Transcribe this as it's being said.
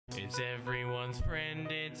It's everyone's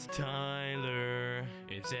friend, it's Tyler.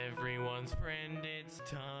 It's everyone's friend, it's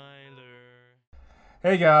Tyler.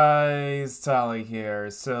 Hey guys, Tyler here.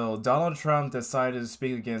 So Donald Trump decided to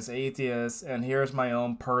speak against atheists, and here's my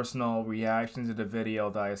own personal reaction to the video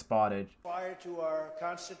that I spotted. Prior to our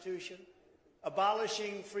Constitution,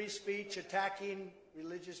 abolishing free speech, attacking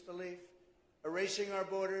religious belief, erasing our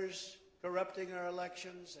borders, corrupting our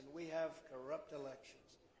elections, and we have corrupt elections,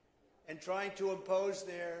 and trying to impose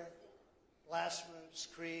their blasphemous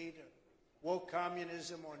creed, woke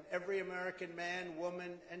communism on every American man,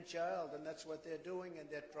 woman, and child, and that's what they're doing, and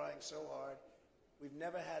they're trying so hard. We've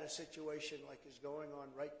never had a situation like is going on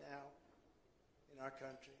right now in our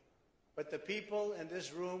country. But the people in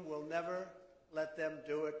this room will never let them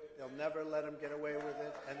do it. They'll never let them get away with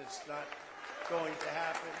it, and it's not going to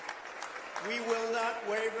happen. We will not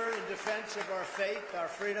waver in defense of our faith, our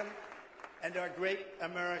freedom, and our great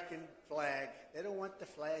American flag. They don't want the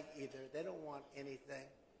flag either. They don't want anything.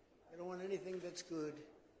 They don't want anything that's good.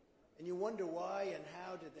 And you wonder why and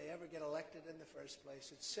how did they ever get elected in the first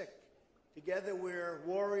place. It's sick. Together we're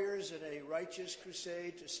warriors in a righteous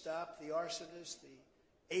crusade to stop the arsonists,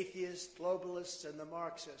 the atheists, globalists, and the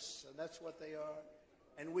Marxists. And that's what they are.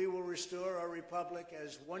 And we will restore our republic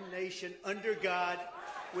as one nation under God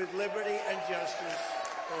with liberty and justice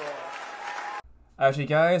for all. As you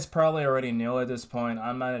guys probably already know at this point,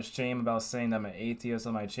 I'm not ashamed about saying that I'm an atheist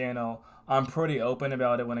on my channel. I'm pretty open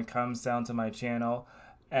about it when it comes down to my channel.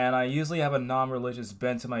 And I usually have a non-religious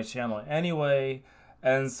bent to my channel anyway.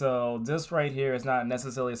 And so this right here is not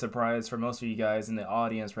necessarily a surprise for most of you guys in the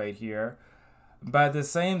audience right here. But at the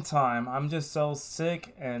same time, I'm just so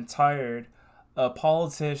sick and tired of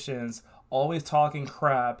politicians always talking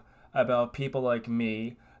crap about people like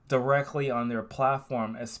me directly on their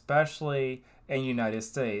platform, especially in the United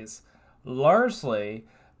States. Largely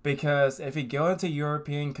because if you go into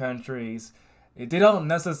European countries, they don't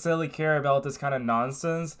necessarily care about this kind of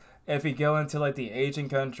nonsense. If you go into like the Asian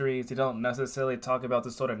countries, they don't necessarily talk about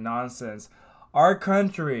this sort of nonsense. Our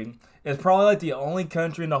country is probably like the only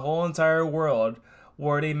country in the whole entire world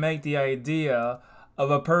where they make the idea of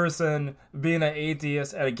a person being an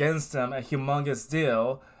atheist and against them a humongous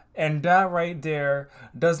deal. And that right there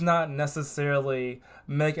does not necessarily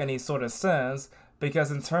make any sort of sense,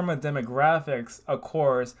 because in terms of demographics, of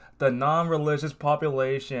course, the non-religious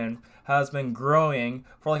population has been growing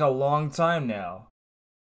for like a long time now.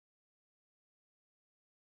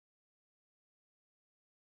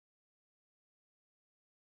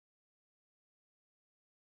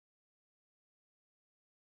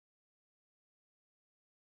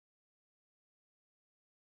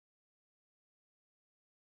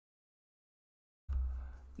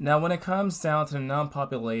 Now, when it comes down to the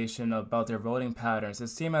non-population about their voting patterns, it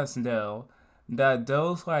seems as though that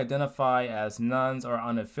those who identify as nuns or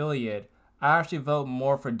unaffiliated actually vote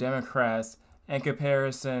more for Democrats in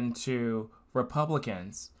comparison to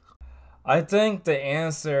Republicans. I think the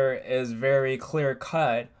answer is very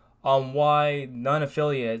clear-cut on why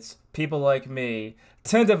non-affiliates, people like me,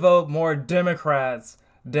 tend to vote more Democrats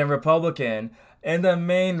than Republican. And the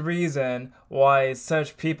main reason why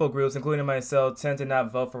such people groups, including myself, tend to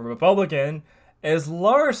not vote for Republican is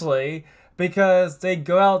largely because they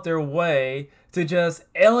go out their way to just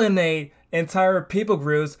alienate entire people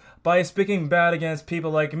groups by speaking bad against people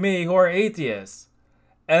like me who are atheists.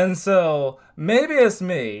 And so, maybe it's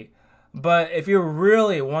me, but if you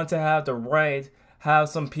really want to have the right, have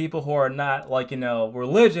some people who are not like,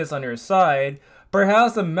 religious on your side,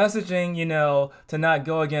 perhaps the messaging, to not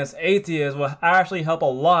go against atheists will actually help a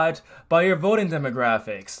lot by your voting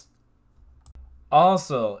demographics.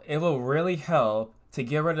 Also, it will really help to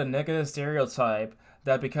get rid of the negative stereotype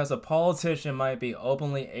that because a politician might be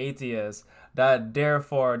openly atheist, that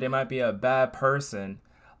therefore they might be a bad person.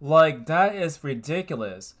 Like, that is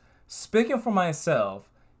ridiculous. Speaking for myself,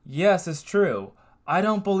 yes, it's true. I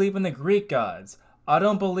don't believe in the Greek gods. I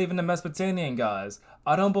don't believe in the Mesopotamian gods.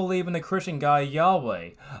 I don't believe in the Christian God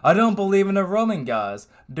Yahweh. I don't believe in the Roman gods.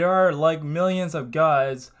 There are like millions of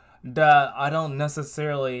gods that I don't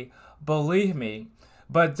necessarily believe me.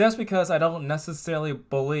 But just because I don't necessarily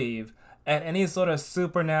believe in any sort of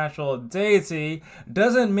supernatural deity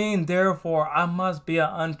doesn't mean therefore I must be an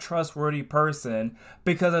untrustworthy person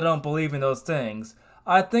because I don't believe in those things.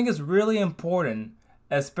 I think it's really important,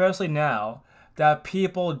 especially now, that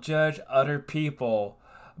people judge other people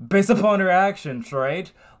based upon their actions,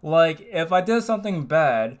 right? Like, if I did something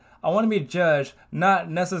bad, I want to be judged not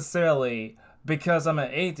necessarily because I'm an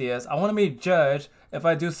atheist. I want to be judged if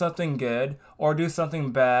I do something good or do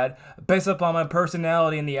something bad based upon my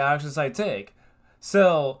personality and the actions I take.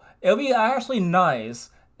 So, it would be actually nice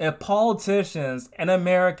if politicians in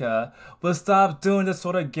America would stop doing this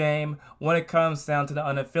sort of game when it comes down to the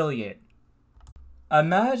unaffiliate.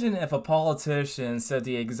 Imagine if a politician said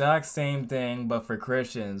the exact same thing but for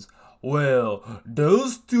Christians. Well,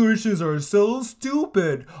 those Christians are so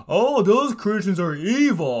stupid. Oh, those Christians are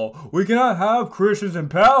evil. We cannot have Christians in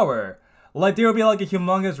power. Like, there would be like a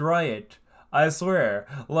humongous riot. I swear.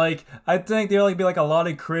 Like, I think there would be like a lot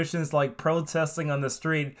of Christians like protesting on the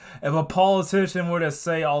street if a politician were to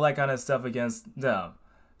say all that kind of stuff against them.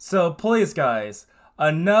 So please, guys,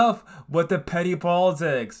 enough with the petty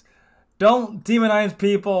politics. Don't demonize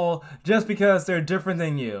people just because they're different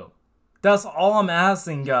than you. That's all I'm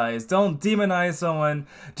asking, guys. Don't demonize someone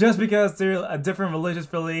just because they're a different religious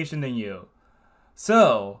affiliation than you.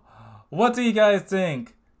 So, what do you guys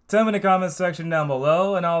think? Tell me in the comment section down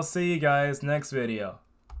below, and I'll see you guys next video.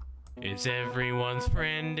 It's everyone's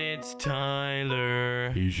friend, it's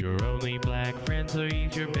Tyler. He's your only black friend, so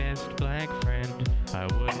he's your best black friend. I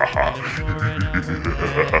wouldn't trade him for another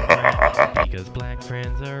black friend, because black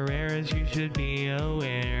friends are rare, as you should be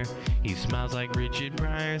aware. He smiles like Richard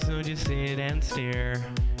Pryor, so just sit and stare.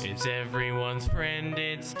 It's everyone's friend,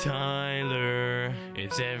 it's Tyler.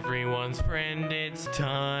 It's everyone's friend, it's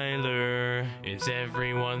Tyler. It's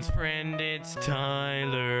everyone's friend, it's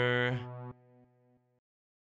Tyler.